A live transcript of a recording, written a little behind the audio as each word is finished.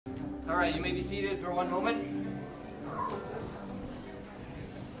All right, you may be seated for one moment.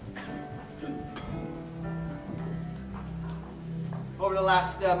 Over the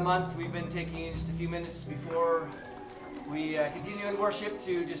last month, we've been taking just a few minutes before we continue in worship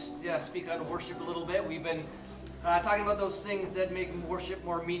to just speak on worship a little bit. We've been talking about those things that make worship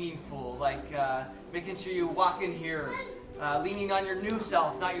more meaningful, like making sure you walk in here leaning on your new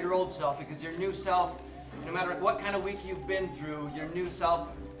self, not your old self, because your new self, no matter what kind of week you've been through, your new self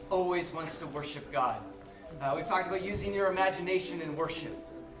always wants to worship God. We've talked about using your imagination in worship.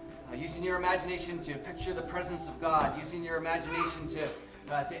 Using your imagination to picture the presence of God, using your imagination to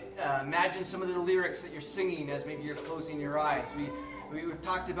imagine some of the lyrics that you're singing as maybe you're closing your eyes. We've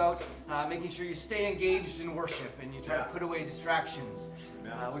talked about making sure you stay engaged in worship and you try to put away distractions.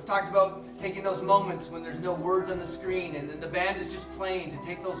 We've talked about taking those moments when there's no words on the screen and then the band is just playing, to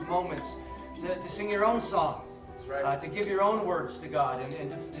take those moments to sing your own song, to give your own words to God,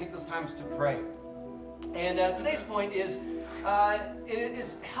 and to take those times to pray. And today's point is, it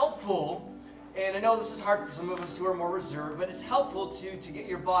is helpful, and I know this is hard for some of us who are more reserved, but it's helpful to get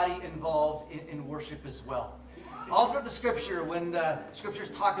your body involved in worship as well. All through the scripture, when the scriptures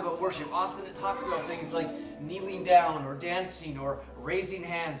talk about worship, often it talks about things like kneeling down or dancing or raising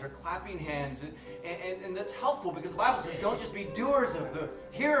hands or clapping hands. And that's helpful because the Bible says don't just be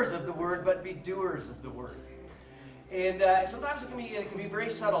hearers of the word, but be doers of the word. And sometimes it can be very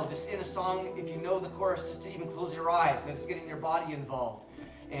subtle, just in a song, if you know the chorus, just to even close your eyes, and it's getting your body involved.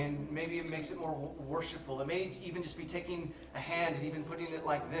 And maybe it makes it more worshipful. It may even just be taking a hand and even putting it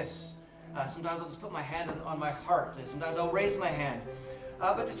like this. Sometimes I'll just put my hand on my heart. Sometimes I'll raise my hand.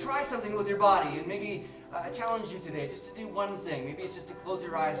 But to try something with your body, and maybe I challenge you today just to do one thing. Maybe it's just to close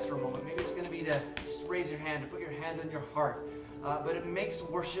your eyes for a moment. Maybe it's going to be to just raise your hand, to put your hand on your heart. But it makes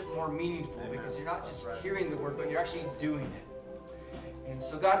worship more meaningful because you're not just hearing the word, but you're actually doing it. And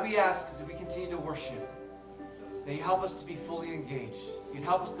so God, we ask as we continue to worship, that you help us to be fully engaged. You'd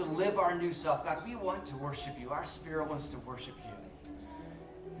help us to live our new self. God, we want to worship you. Our spirit wants to worship you.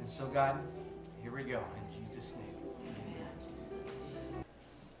 And so God, here we go. In Jesus' name, amen.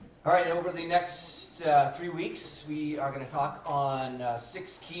 All right, over the next 3 weeks, we are going to talk on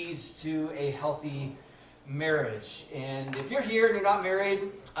 6 keys to a healthy marriage. And if you're here and you're not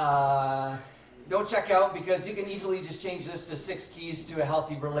married, don't check out, because you can easily just change this to 6 keys to a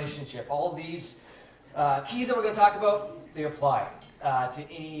healthy relationship. All of these keys that we're going to talk about, they apply to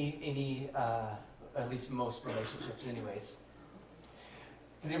any at least most relationships anyways.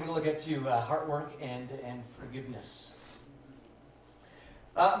 Today we're going to look at heart work and forgiveness.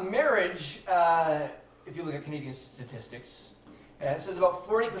 Marriage, if you look at Canadian statistics, it says about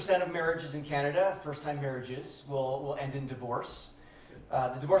 40% of marriages in Canada, first-time marriages, will end in divorce.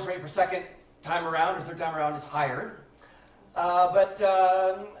 The divorce rate for second time around or third time around is higher.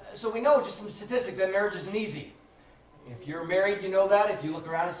 So we know just from statistics that marriage isn't easy. If you're married, you know that. If you look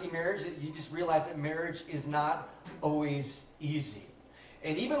around and see marriage, you just realize that marriage is not always easy.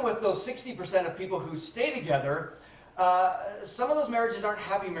 And even with those 60% of people who stay together, some of those marriages aren't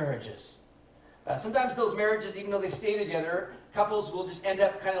happy marriages. Sometimes those marriages, even though they stay together, couples will just end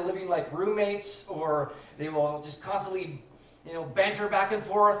up kind of living like roommates, or they will just constantly, banter back and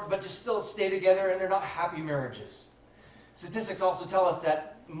forth, but just still stay together, and they're not happy marriages. Statistics also tell us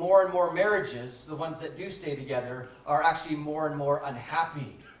that more and more marriages, the ones that do stay together, are actually more and more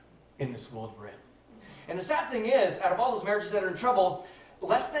unhappy in this world we're in. And the sad thing is, out of all those marriages that are in trouble,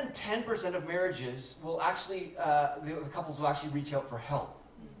 less than 10% of marriages will actually, the couples will actually reach out for help.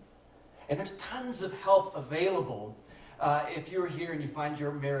 And there's tons of help available if you're here and you find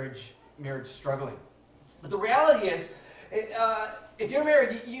your marriage struggling. But the reality is, if you're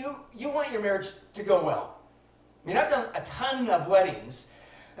married, you want your marriage to go well. I mean, I've done a ton of weddings,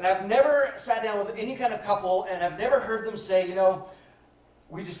 and I've never sat down with any kind of couple, and I've never heard them say,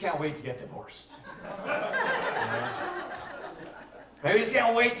 we just can't wait to get divorced. Maybe we just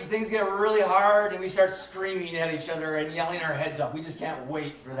can't wait till things get really hard and we start screaming at each other and yelling our heads up. We just can't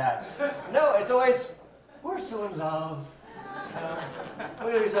wait for that. No, it's always, we're so in love.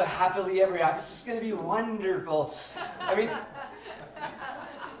 We're so happily ever after. It's just going to be wonderful. I mean,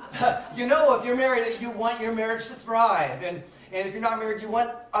 if you're married, you want your marriage to thrive. And if you're not married, you want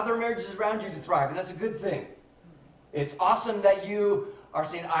other marriages around you to thrive. And that's a good thing. It's awesome that you are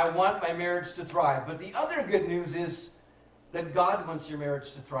saying, I want my marriage to thrive. But the other good news is that God wants your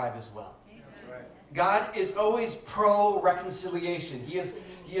marriage to thrive as well. That's right. God is always pro-reconciliation. He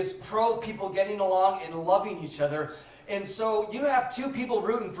is pro-people getting along and loving each other. And so you have 2 people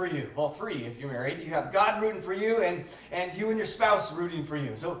rooting for you. Well, 3 if you're married. You have God rooting for you and you and your spouse rooting for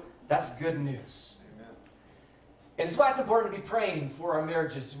you. So that's good news. Amen. And it's why it's important to be praying for our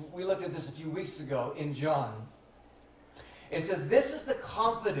marriages. We looked at this a few weeks ago in John. It says, this is the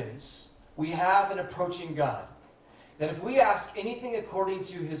confidence we have in approaching God, that if we ask anything according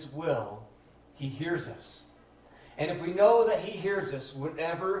to his will, he hears us. And if we know that he hears us,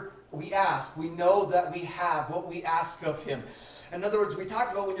 whatever we ask, we know that we have what we ask of him. In other words, we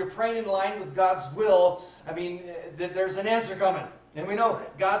talked about when you're praying in line with God's will, there's an answer coming. And we know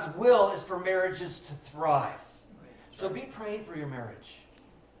God's will is for marriages to thrive. So be praying for your marriage.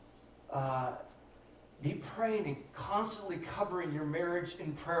 Be praying and constantly covering your marriage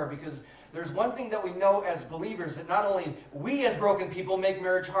in prayer, because there's one thing that we know as believers, that not only we as broken people make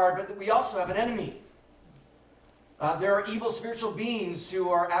marriage hard, but that we also have an enemy. There are evil spiritual beings who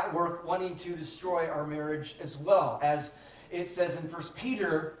are at work wanting to destroy our marriage as well. As it says in 1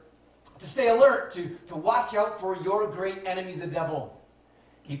 Peter, to stay alert, to watch out for your great enemy, the devil.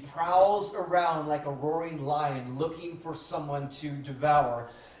 He prowls around like a roaring lion looking for someone to devour.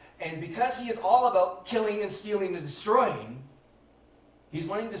 And because he is all about killing and stealing and destroying, he's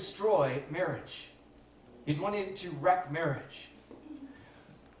wanting to destroy marriage. He's wanting to wreck marriage.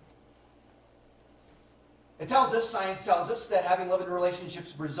 It tells us, science tells us, that having loving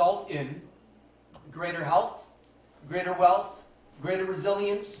relationships result in greater health, greater wealth, greater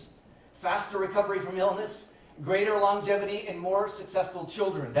resilience, faster recovery from illness, greater longevity, and more successful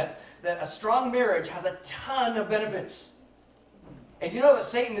children. That a strong marriage has a ton of benefits. And you know that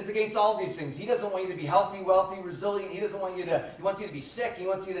Satan is against all these things. He doesn't want you to be healthy, wealthy, resilient. He wants you to be sick. He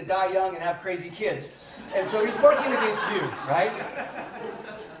wants you to die young and have crazy kids. And so he's working against you, right?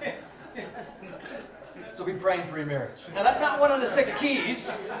 So be praying for your marriage. Now that's not one of the 6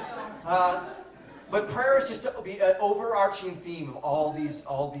 keys. But prayer is just to be an overarching theme of all these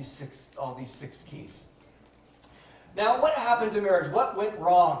six keys. Now, what happened to marriage? What went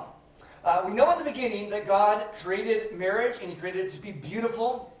wrong? We know in the beginning that God created marriage, and he created it to be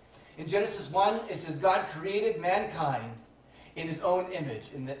beautiful. In Genesis 1, it says God created mankind in his own image.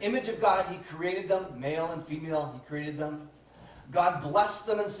 In the image of God, he created them, male and female, he created them. God blessed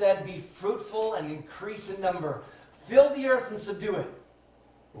them and said, be fruitful and increase in number. Fill the earth and subdue it.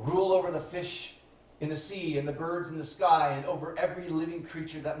 Rule over the fish in the sea and the birds in the sky and over every living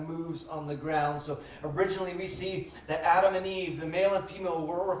creature that moves on the ground. So originally we see that Adam and Eve, the male and female,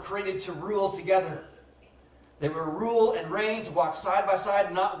 were created to rule together. They were to rule and reign, to walk side by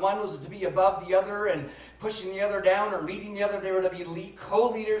side. Not one was to be above the other and pushing the other down or leading the other. They were to be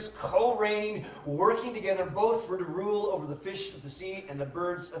co-leaders, co-reigning, working together. Both were to rule over the fish of the sea and the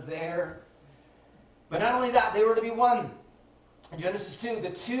birds of the air. But not only that, they were to be one. In Genesis 2, the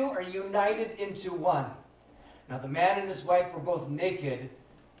two are united into one. Now the man and his wife were both naked,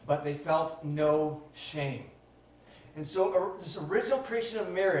 but they felt no shame. And so this original creation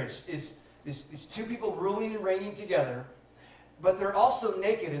of marriage is these two people ruling and reigning together, but they're also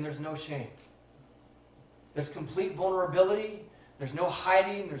naked and there's no shame. There's complete vulnerability. There's no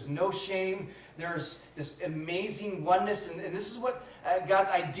hiding. There's no shame. There's this amazing oneness. And this is what God's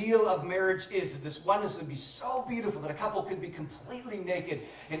ideal of marriage is. That this oneness would be so beautiful that a couple could be completely naked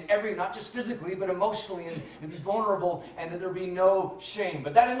in not just physically, but emotionally, and be vulnerable, and that there be no shame.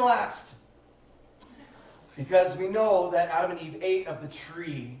 But that didn't last. Because we know that Adam and Eve ate of the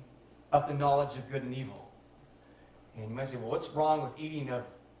tree of the knowledge of good and evil. And you might say, well, what's wrong with eating of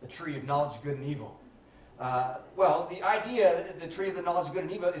the tree of knowledge of good and evil? Well, the idea that the tree of the knowledge of good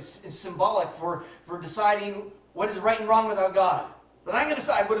and evil is symbolic for deciding what is right and wrong without God. That I'm going to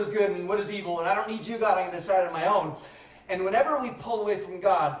decide what is good and what is evil, and I don't need you, God. I'm going to decide on my own. And whenever we pull away from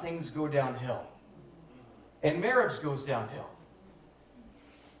God, things go downhill. And marriage goes downhill.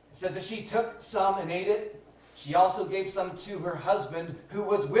 It says that she took some and ate it. She also gave some to her husband who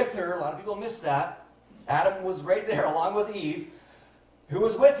was with her. A lot of people miss that. Adam was right there along with Eve, who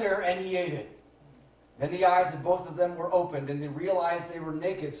was with her, and he ate it. Then the eyes of both of them were opened, and they realized they were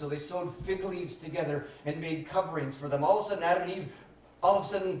naked, so they sewed fig leaves together and made coverings for them. All of a sudden, Adam and Eve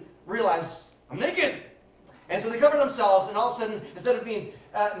realized, I'm naked. And so they cover themselves, and all of a sudden, instead of being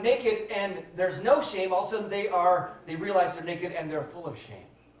naked and there's no shame, all of a sudden they realize they're naked and they're full of shame.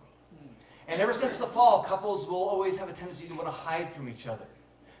 And ever since the fall, couples will always have a tendency to want to hide from each other,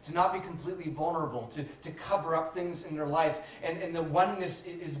 to not be completely vulnerable, to cover up things in their life, and the oneness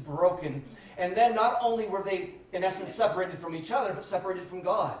is broken. And then not only were they, in essence, separated from each other, but separated from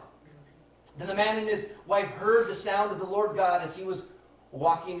God. Then the man and his wife heard the sound of the Lord God as he was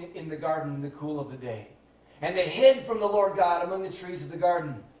walking in the garden in the cool of the day. And they hid from the Lord God among the trees of the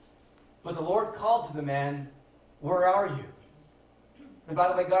garden. But the Lord called to the man, where are you? And by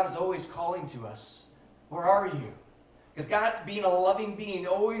the way, God is always calling to us. Where are you? Because God, being a loving being,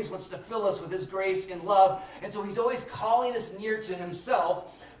 always wants to fill us with his grace and love. And so he's always calling us near to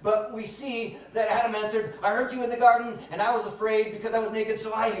himself. But we see that Adam answered, I heard you in the garden, and I was afraid because I was naked,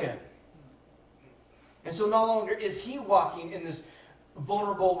 so I hid. And so no longer is he walking in this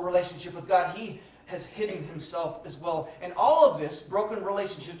vulnerable relationship with God. He has hidden himself as well. And all of this, broken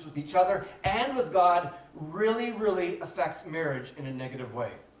relationships with each other and with God, really, really affects marriage in a negative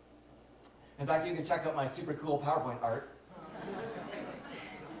way. In fact, you can check out my super cool PowerPoint art.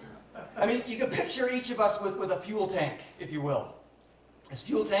 I mean, you can picture each of us with a fuel tank, if you will. This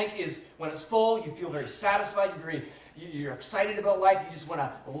fuel tank is, when it's full, you feel very satisfied, you're excited about life, you just want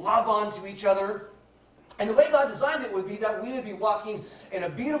to love on to each other. And the way God designed it would be that we would be walking in a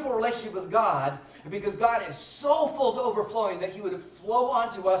beautiful relationship with God, because God is so full to overflowing that he would flow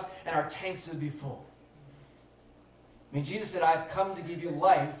onto us and our tanks would be full. I mean, Jesus said, I've come to give you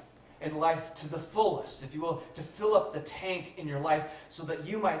life, and life to the fullest, if you will, to fill up the tank in your life so that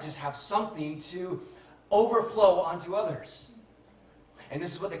you might just have something to overflow onto others. And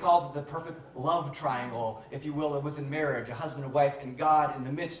this is what they call the perfect love triangle, if you will, within marriage, a husband and wife and God in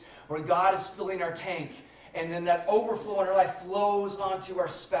the midst, where God is filling our tank, and then that overflow in our life flows onto our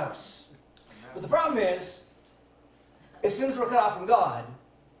spouse. But the problem is, as soon as we're cut off from God,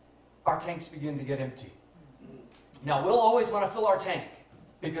 our tanks begin to get empty. Now, we'll always want to fill our tank,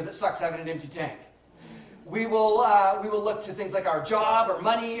 because it sucks having an empty tank. We will look to things like our job or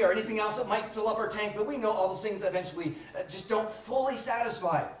money or anything else that might fill up our tank, but we know all those things eventually just don't fully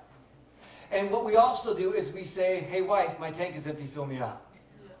satisfy. And what we also do is we say, hey wife, my tank is empty, fill me up.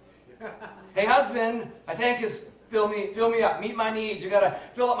 Hey husband, my tank is, fill me up, meet my needs, you got to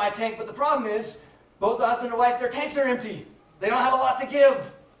fill up my tank. But the problem is, both the husband and wife, their tanks are empty. They don't have a lot to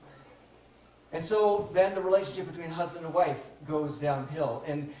give. And so then the relationship between husband and wife goes downhill.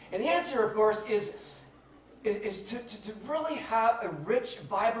 And the answer, of course, is to really have a rich,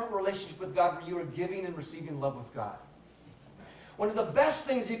 vibrant relationship with God where you are giving and receiving love with God. One of the best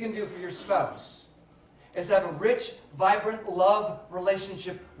things you can do for your spouse is to have a rich, vibrant love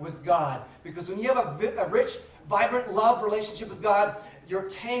relationship with God. Because when you have a rich, vibrant love relationship with God, your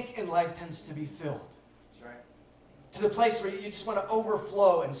tank in life tends to be filled. To the place where you just want to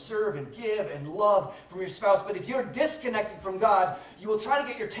overflow and serve and give and love from your spouse. But if you're disconnected from God, you will try to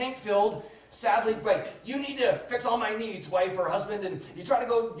get your tank filled. Sadly, right, you need to fix all my needs, wife or husband, and you try to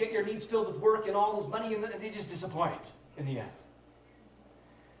go get your needs filled with work and all those money, and they just disappoint in the end.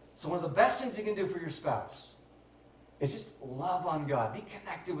 So one of the best things you can do for your spouse is just love on God, be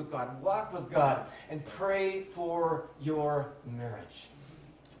connected with God, walk with God, and pray for your marriage.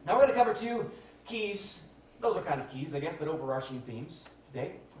 Now we're going to cover two keys. Those are kind of keys, I guess, but overarching themes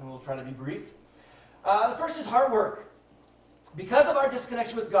today, and we'll try to be brief. The first is hard work. Because of our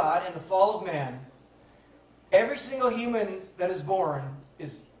disconnection with God and the fall of man, every single human that is born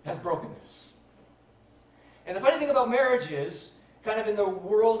has brokenness. And the funny thing about marriage is, kind of in the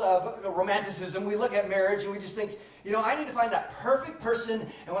world of romanticism, we look at marriage and we just think, you know, I need to find that perfect person,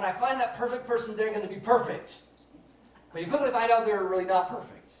 and when I find that perfect person, they're going to be perfect. But you quickly find out they're really not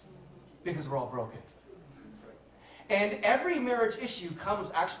perfect, because we're all broken. And every marriage issue comes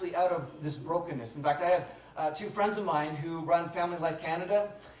actually out of this brokenness. In fact, I have two friends of mine who run Family Life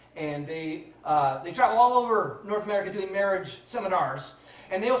Canada, and they travel all over North America doing marriage seminars.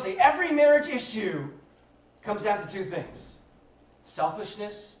 And they will say every marriage issue comes down to two things: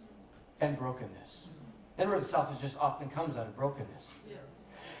 selfishness and brokenness. And really, selfishness often comes out of brokenness. Yes.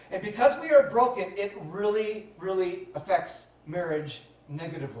 And because we are broken, it really, really affects marriage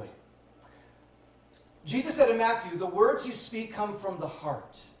negatively. Jesus said in Matthew, the words you speak come from the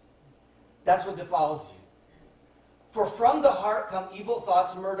heart. That's what defiles you. For from the heart come evil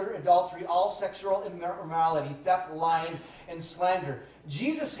thoughts, murder, adultery, all sexual immorality, theft, lying, and slander.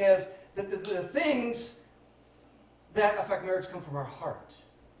 Jesus says that the things that affect marriage come from our heart.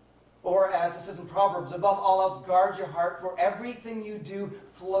 Or as it says in Proverbs, above all else, guard your heart, for everything you do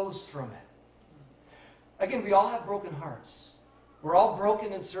flows from it. Again, we all have broken hearts. We're all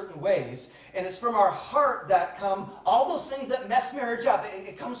broken in certain ways, and it's from our heart that come all those things that mess marriage up.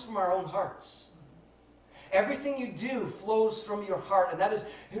 It comes from our own hearts. Everything you do flows from your heart, and that is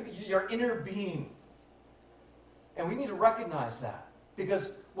your inner being. And we need to recognize that,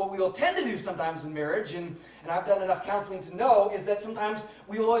 because what we will tend to do sometimes in marriage, and I've done enough counseling to know, is that sometimes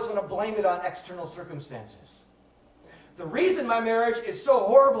we will always want to blame it on external circumstances. The reason my marriage is so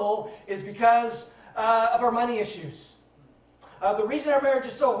horrible is because of our money issues. The reason our marriage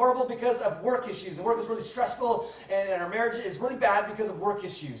is so horrible because of work issues, and work is really stressful, and our marriage is really bad because of work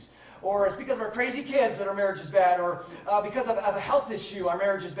issues. Or it's because of our crazy kids that our marriage is bad, or because of a health issue our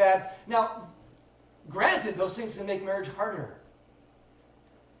marriage is bad. Now, Granted, those things can make marriage harder.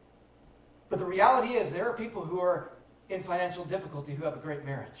 But the reality is there are people who are in financial difficulty who have a great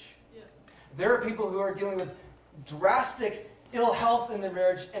marriage. Yeah. There are people who are dealing with drastic ill health in their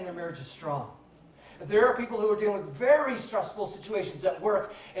marriage, and their marriage is strong. There are people who are dealing with very stressful situations at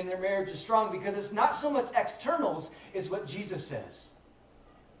work, and their marriage is strong, because it's not so much externals, it's what Jesus says.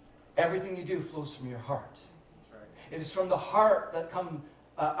 Everything you do flows from your heart. That's right. It is from the heart that come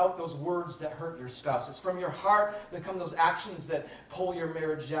out those words that hurt your spouse. It's from your heart that come those actions that pull your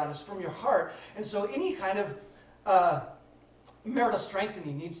marriage down. It's from your heart. And so any kind of marital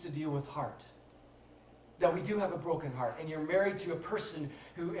strengthening needs to deal with heart. That we do have a broken heart, and you're married to a person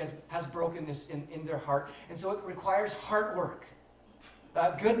who has brokenness in their heart, and so it requires heart work.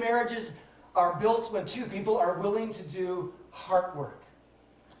 Good marriages are built when two people are willing to do heart work.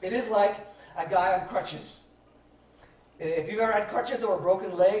 It is like a guy on crutches. If you've ever had crutches or a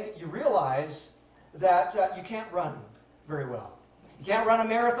broken leg, you realize that you can't run very well. You can't run a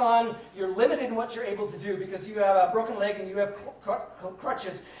marathon. You're limited in what you're able to do because you have a broken leg and you have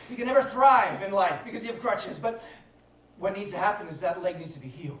crutches. You can never thrive in life because you have crutches. But what needs to happen is that leg needs to be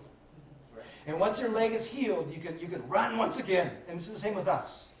healed. And once your leg is healed, you can run once again. And it's the same with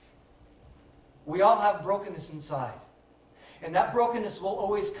us. We all have brokenness inside. And that brokenness will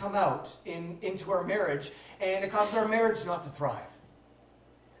always come out into our marriage, and it causes our marriage not to thrive.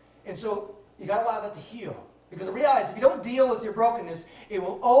 And so you got to allow that to heal. Because the reality is, if you don't deal with your brokenness, it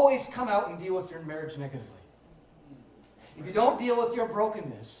will always come out and deal with your marriage negatively. If you don't deal with your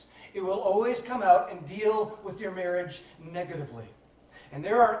brokenness, it will always come out and deal with your marriage negatively. And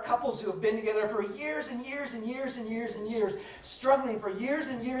there are couples who have been together for years and years and years and years and years, struggling for years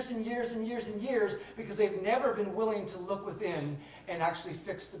and years and years and years and years because they've never been willing to look within and actually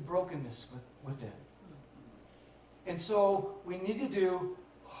fix the brokenness within. And so we need to do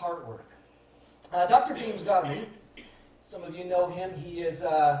heart work. Dr. James Gottman, some of you know him. He is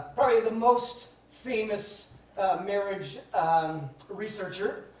probably the most famous marriage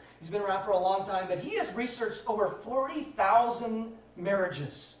researcher. He's been around for a long time, but he has researched over 40,000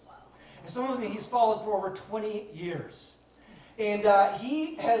 marriages. And some of them he's followed for over 20 years. And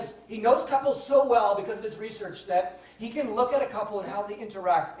he knows couples so well because of his research that he can look at a couple and how they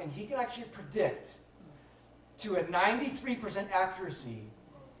interact, and he can actually predict to a 93% accuracy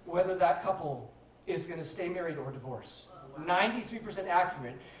whether that couple is going to stay married or divorce. 93%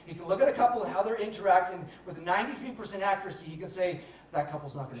 accurate. He can look at a couple and how they're interacting. With 93% accuracy, he can say that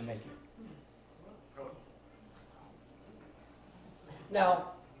couple's not going to make it.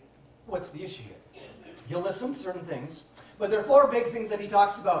 Now, what's the issue here? He'll list some certain things, but there are four big things that he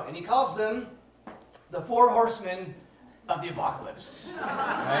talks about, and he calls them the four horsemen of the apocalypse.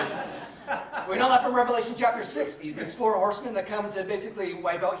 Right? We know that from Revelation chapter 6, these four horsemen that come to basically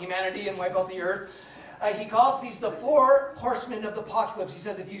wipe out humanity and wipe out the earth. He calls these the four horsemen of the apocalypse. He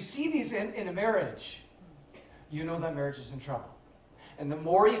says if you see these in a marriage, you know that marriage is in trouble. And the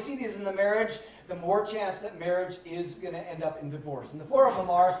more you see these in the marriage, the more chance that marriage is going to end up in divorce. And the four of them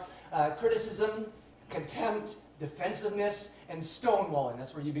are criticism, contempt, defensiveness, and stonewalling.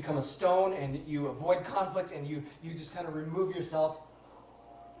 That's where you become a stone and you avoid conflict and you just kind of remove yourself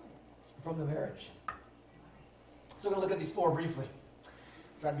from the marriage. So we're going to look at these four briefly.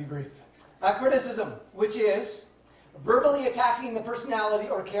 Try to be brief. Criticism, which is verbally attacking the personality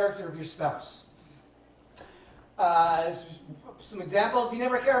or character of your spouse. Some examples: you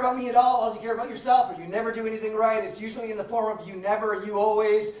never care about me at all you care about yourself, or you never do anything right. It's usually in the form of you never, you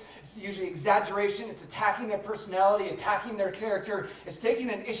always. It's usually exaggeration. It's attacking their personality, attacking their character. It's taking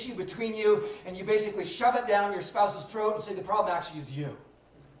an issue between you, and you basically shove it down your spouse's throat and say the problem actually is you.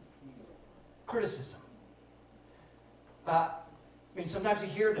 Criticism. Sometimes you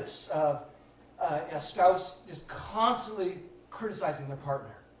hear this. A spouse just constantly criticizing their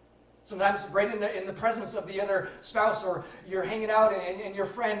partner. Sometimes right in the presence of the other spouse, or you're hanging out and your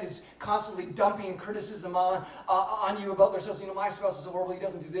friend is constantly dumping criticism on you about their spouse. My spouse is horrible, he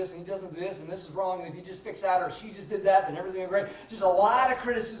doesn't do this, and he doesn't do this, and this is wrong, and if you just fix that, or she just did that, then everything will be great. Just a lot of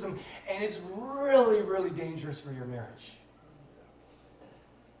criticism, and it's really, really dangerous for your marriage.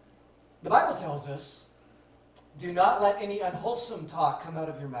 The Bible tells us, do not let any unwholesome talk come out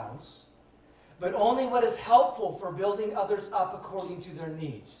of your mouths, but only what is helpful for building others up according to their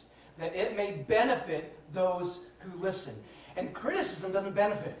needs, that it may benefit those who listen. And criticism doesn't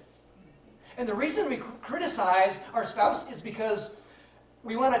benefit. And the reason we criticize our spouse is because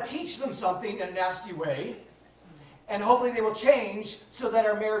we want to teach them something in a nasty way, and hopefully they will change so that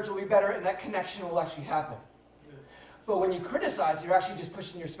our marriage will be better and that connection will actually happen. But when you criticize, you're actually just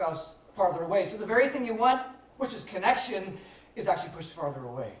pushing your spouse farther away. So the very thing you want, which is connection, is actually pushed farther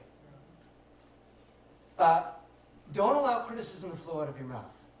away. Don't allow criticism to flow out of your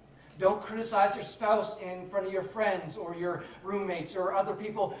mouth. Don't criticize your spouse in front of your friends or your roommates or other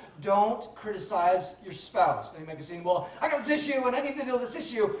people. Don't criticize your spouse. Now you might be saying, well, I got this issue and I need to deal with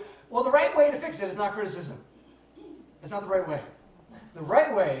this issue. Well, the right way to fix it is not criticism. It's not the right way. The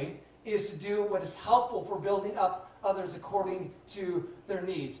right way is to do what is helpful for building up others according to their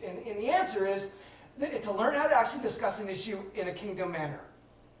needs. And the answer is to learn how to actually discuss an issue in a kingdom manner.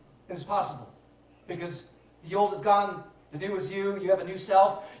 And it's possible. Because the old is gone, the new is you, you have a new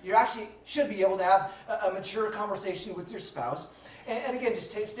self. You actually should be able to have a mature conversation with your spouse. And again,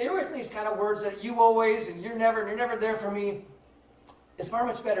 just stay away from these kind of words that you always and you're never there for me. It's far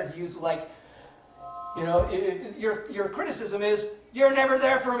much better to use like, you know, your criticism is, you're never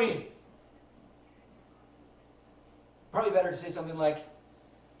there for me. Probably better to say something like,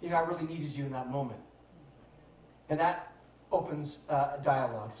 you know, I really needed you in that moment. And that opens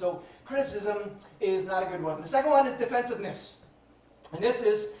dialogue. So criticism is not a good one. The second one is defensiveness. And this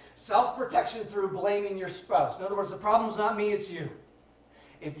is self-protection through blaming your spouse. In other words, the problem's not me, it's you.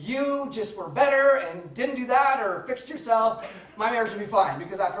 If you just were better and didn't do that or fixed yourself, my marriage would be fine,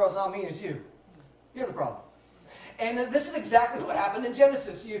 because after all, it's not me, it's you. You're the problem. And this is exactly what happened in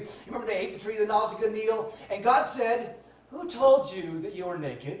Genesis. You remember they ate the tree of the knowledge of good and evil? And God said, who told you that you were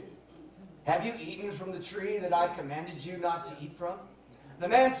naked? Have you eaten from the tree that I commanded you not to eat from? The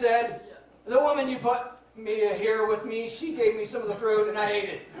man said, the woman you put me here with me, she gave me some of the fruit and I ate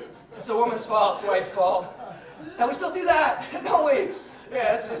it. It's the woman's fault, it's the wife's fault. And we still do that, don't we?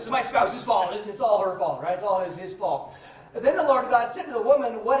 Yeah, it's my spouse's fault. It's all her fault, right? It's all his fault. And then the Lord God said to the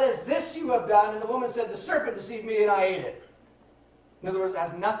woman, what is this you have done? And the woman said, the serpent deceived me and I ate it. In other words, it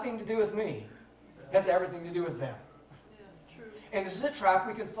has nothing to do with me. It has everything to do with them. Yeah, true. And this is a trap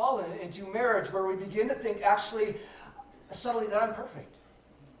we can fall into marriage, where we begin to think actually subtly that I'm perfect.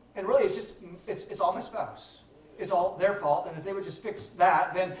 And really it's all my spouse. It's all their fault, and if they would just fix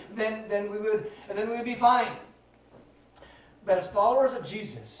that, then we would be fine. But as followers of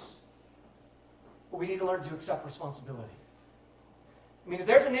Jesus, we need to learn to accept responsibility. I mean, if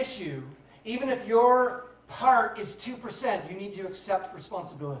there's an issue, even if your part is 2%, you need to accept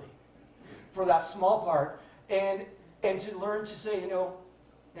responsibility for that small part, and to learn to say, you know,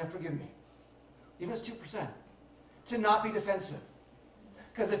 forgive me. Even if it's 2%. To not be defensive.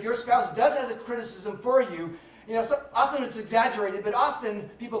 Because if your spouse does have a criticism for you, you know, often it's exaggerated, but often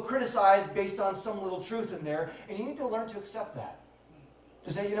people criticize based on some little truth in there, and you need to learn to accept that.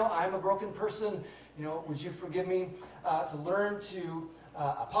 To say, you know, I'm a broken person, you know, would you forgive me? To learn to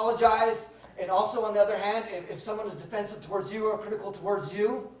apologize. And also, on the other hand, if someone is defensive towards you or critical towards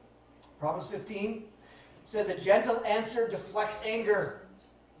you, Proverbs 15 says, a gentle answer deflects anger,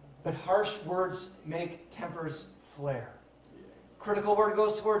 but harsh words make tempers flare. Critical word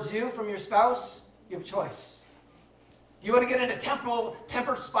goes towards you from your spouse, you have a choice. Do you want to get in a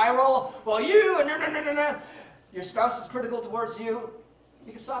temper spiral? Well, your spouse is critical towards you.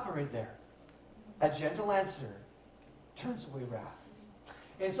 You can stop it right there. A gentle answer turns away wrath.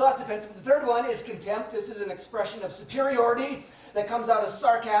 And so that's defensive. The third one is contempt. This is an expression of superiority that comes out of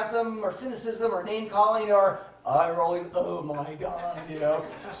sarcasm or cynicism or name-calling or eye-rolling, oh my God, you know,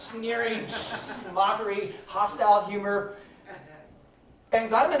 sneering, mockery, hostile humor. And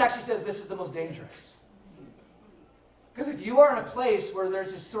Gottman actually says this is the most dangerous. Because if you are in a place where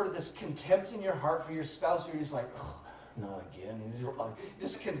there's this contempt in your heart for your spouse, where you're just like, oh, no, again.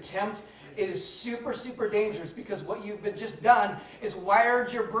 This contempt, it is super, super dangerous, because what you've just done is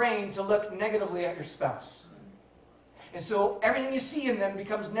wired your brain to look negatively at your spouse. And so everything you see in them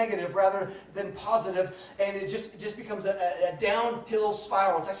becomes negative rather than positive, and it just becomes a downhill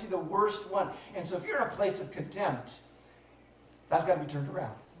spiral. It's actually the worst one. And so if you're in a place of contempt, that's got to be turned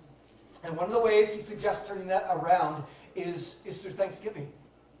around. And one of the ways he suggests turning that around is through thanksgiving.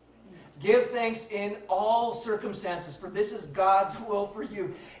 Give thanks in all circumstances, for this is God's will for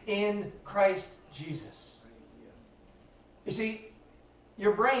you in Christ Jesus. You see,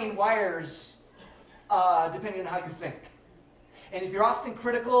 your brain wires depending on how you think. And if you're often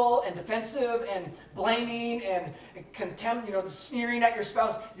critical and defensive and blaming and contempt, you know, sneering at your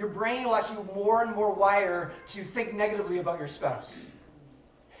spouse, your brain will actually more and more wire to think negatively about your spouse.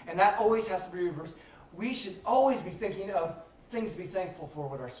 And that always has to be reversed. We should always be thinking of things to be thankful for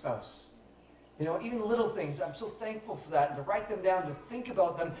with our spouse. You know, even little things. I'm so thankful for that. And to write them down, to think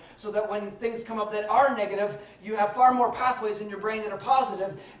about them, so that when things come up that are negative, you have far more pathways in your brain that are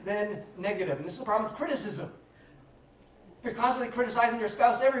positive than negative. And this is the problem with criticism. If you're constantly criticizing your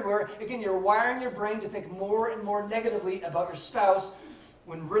spouse everywhere, again, you're wiring your brain to think more and more negatively about your spouse,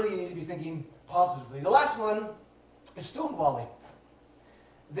 when really you need to be thinking positively. The last one is stonewalling.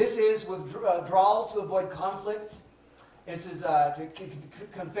 This is withdrawal to avoid conflict. This is to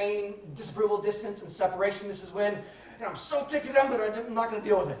convey disapproval, distance, and separation. This is when I'm so ticked at them that I'm not going to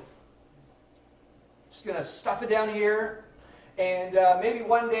deal with it. Just going to stuff it down here, and maybe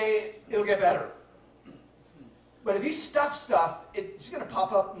one day it'll get better. But if you stuff stuff, it's going to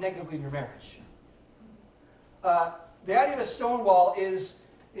pop up negatively in your marriage. The idea of a stone wall is,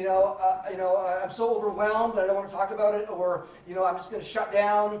 I'm so overwhelmed that I don't want to talk about it, or, I'm just going to shut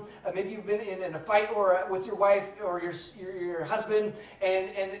down. Maybe you've been in a fight or with your wife or your husband,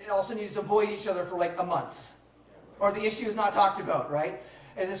 and all of a sudden you just avoid each other for like a month. Or the issue is not talked about, right?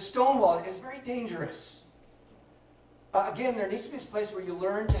 And the stone wall is very dangerous. Again, there needs to be this place where you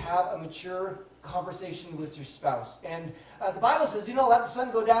learn to have a mature conversation with your spouse. And the Bible says, do not let the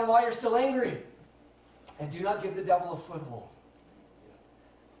sun go down while you're still angry. And do not give the devil a foothold.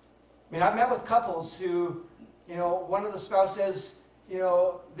 I mean, I've met with couples who, one of the spouse says,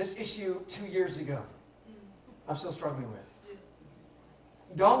 this issue 2 years ago, I'm still struggling with.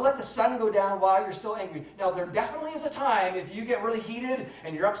 Don't let the sun go down while you're still angry. Now, there definitely is a time if you get really heated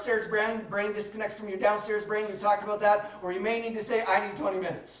and your upstairs brain disconnects from your downstairs brain, we've talked about that, or you may need to say, I need 20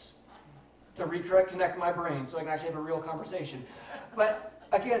 minutes to reconnect my brain so I can actually have a real conversation. But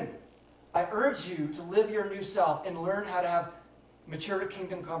again, I urge you to live your new self and learn how to have mature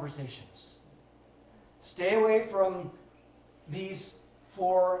kingdom conversations. Stay away from these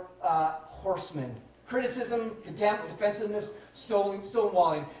 4 horsemen. Criticism, contempt, defensiveness,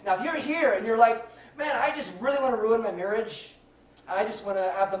 stonewalling. Now, if you're here and you're like, man, I just really want to ruin my marriage. I just want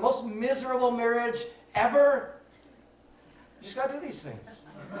to have the most miserable marriage ever. You just got to do these things.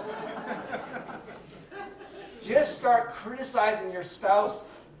 Just start criticizing your spouse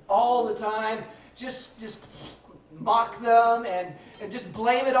all the time. Just mock them and just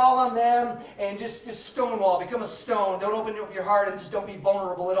blame it all on them and just stonewall. Become a stone. Don't open up your heart and just don't be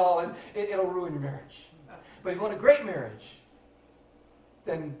vulnerable at all, and it'll ruin your marriage. But if you want a great marriage,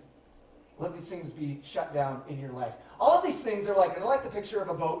 then let these things be shut down in your life. All of these things are like, and I like the picture of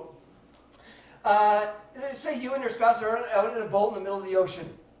a boat. Say you and your spouse are out in a boat in the middle of the ocean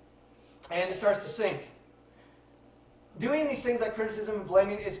and it starts to sink. Doing these things like criticism and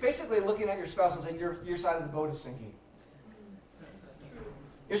blaming is basically looking at your spouse and saying, your side of the boat is sinking.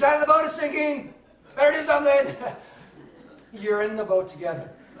 Your side of the boat is sinking. Better do something. You're in the boat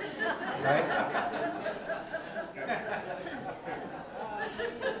together. Right?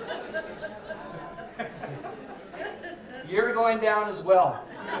 You're going down as well.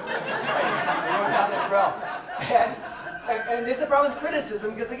 You're going down as well. And this is the problem with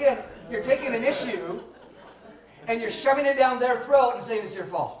criticism, because again, you're taking an issue and you're shoving it down their throat and saying it's your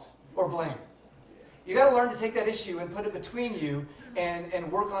fault or blame. You got to learn to take that issue and put it between you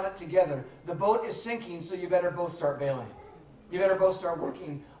and work on it together. The boat is sinking, so you better both start bailing. You better both start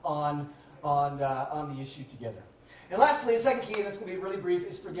working on the issue together. And lastly, the second key, and this is going to be really brief,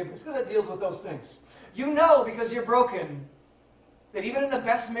 is forgiveness, because it deals with those things. You know, because you're broken, that even in the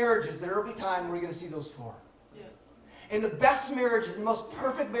best marriages, there will be time where you're going to see those 4. In the best marriages, the most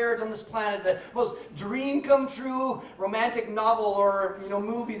perfect marriage on this planet, the most dream come true romantic novel or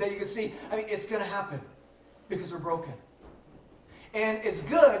movie that you can see, I mean, it's going to happen because we're broken. And it's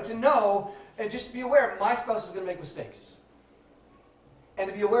good to know and just be aware, my spouse is going to make mistakes. And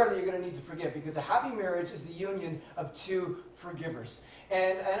to be aware that you're going to need to forgive, because a happy marriage is the union of 2 forgivers.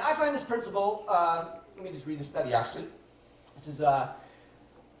 And I find this principle, let me just read the study actually.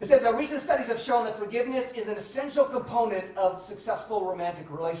 It says, recent studies have shown that forgiveness is an essential component of successful romantic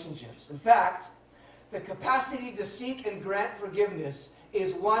relationships. In fact, the capacity to seek and grant forgiveness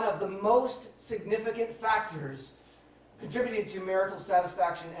is one of the most significant factors contributing to marital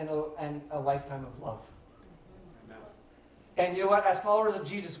satisfaction and a lifetime of love. And you know what? As followers of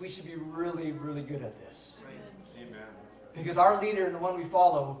Jesus, we should be really, really good at this. Amen. Because our leader and the one we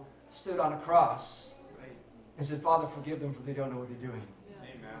follow stood on a cross and said, Father, forgive them for they don't know what they're doing.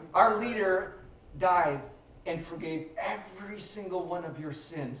 Our leader died and forgave every single one of your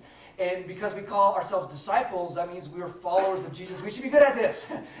sins. And because we call ourselves disciples, that means we are followers of Jesus. We should be good at this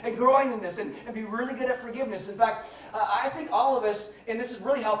and growing in this and be really good at forgiveness. In fact, I think all of us, and this is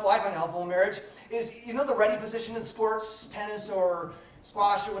really helpful, I find helpful in marriage, is, the ready position in sports, tennis or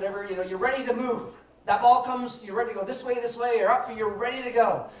squash or whatever, you're ready to move. That ball comes, you're ready to go this way, or up, and you're ready to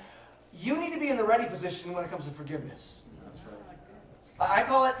go. You need to be in the ready position when it comes to forgiveness. I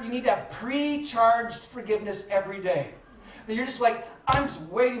call it, you need to have pre-charged forgiveness every day. That you're just like, I'm just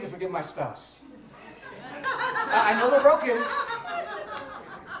waiting to forgive my spouse. I know they're broken.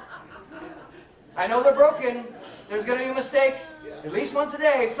 I know they're broken. There's going to be a mistake at least once a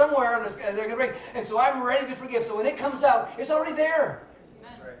day somewhere they're going to break. And so I'm ready to forgive. So when it comes out, it's already there.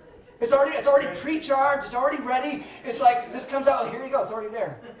 It's already pre-charged. It's already ready. It's like, this comes out, here you go, it's already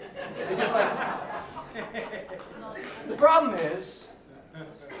there. It's just like, the problem is,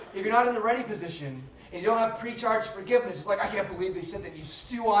 if you're not in the ready position, and you don't have pre-charged forgiveness, it's like, I can't believe they said that. You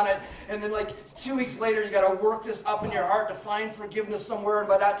stew on it, and then like 2 weeks later, you got to work this up in your heart to find forgiveness somewhere, and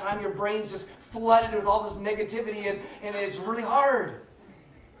by that time, your brain's just flooded with all this negativity, and it's really hard.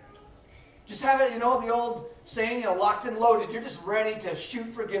 Just have it, the old saying, locked and loaded. You're just ready to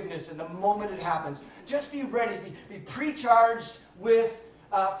shoot forgiveness, and the moment it happens, just be ready. Be pre-charged with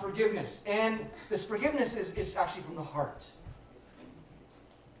forgiveness. And this forgiveness is actually from the heart.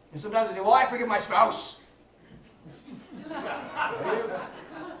 And sometimes we say, well, I forgive my spouse.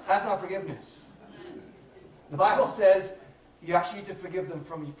 That's not forgiveness. The Bible says you actually need to forgive them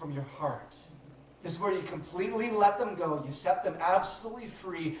from your heart. This is where you completely let them go. You set them absolutely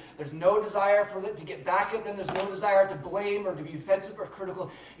free. There's no desire for them to get back at them. There's no desire to blame or to be offensive or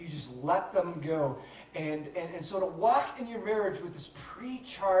critical. You just let them go. And so to walk in your marriage with this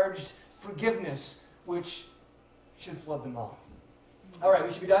pre-charged forgiveness, which should flood them all. All right,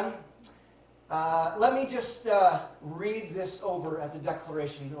 we should be done. Let me just read this over as a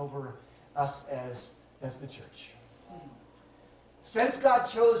declaration over us as the church. Since God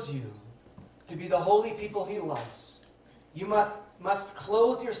chose you to be the holy people he loves, you must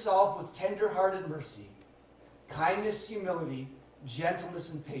clothe yourself with tender-hearted mercy, kindness, humility,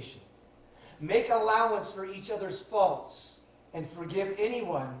 gentleness, and patience. Make allowance for each other's faults and forgive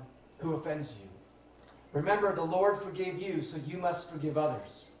anyone who offends you. Remember, the Lord forgave you, so you must forgive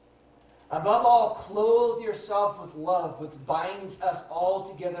others. Above all, clothe yourself with love, which binds us all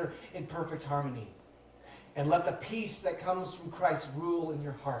together in perfect harmony. And let the peace that comes from Christ rule in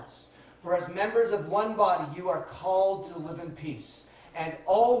your hearts. For as members of one body, you are called to live in peace, and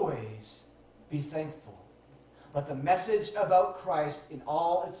always be thankful. Let the message about Christ in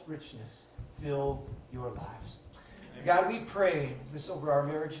all its richness fill your lives. God, we pray this over our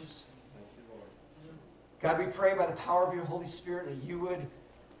marriages. God, we pray by the power of your Holy Spirit that you would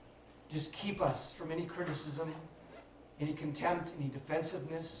just keep us from any criticism, any contempt, any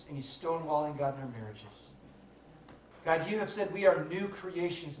defensiveness, any stonewalling, God, in our marriages. God, you have said we are new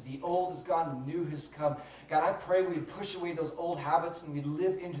creations. The old is gone, the new has come. God, I pray we would push away those old habits and we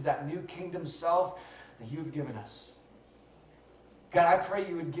live into that new kingdom self that you have given us. God, I pray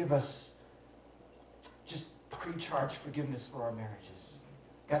you would give us just pre-charged forgiveness for our marriages.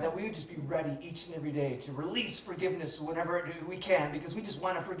 God, that we would just be ready each and every day to release forgiveness whenever we can, because we just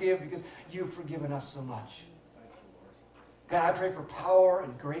want to forgive because you've forgiven us so much. God, I pray for power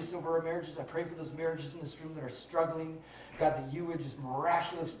and grace over our marriages. I pray for those marriages in this room that are struggling. God, that you would just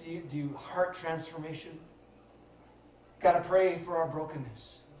miraculously do heart transformation. God, I pray for our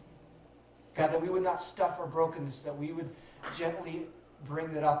brokenness. God, that we would not stuff our brokenness, that we would gently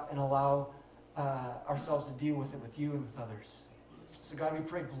bring that up and allow ourselves to deal with it with you and with others. So God, we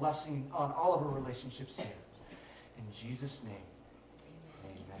pray blessing on all of our relationships here. In Jesus' name,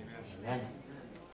 amen. Amen.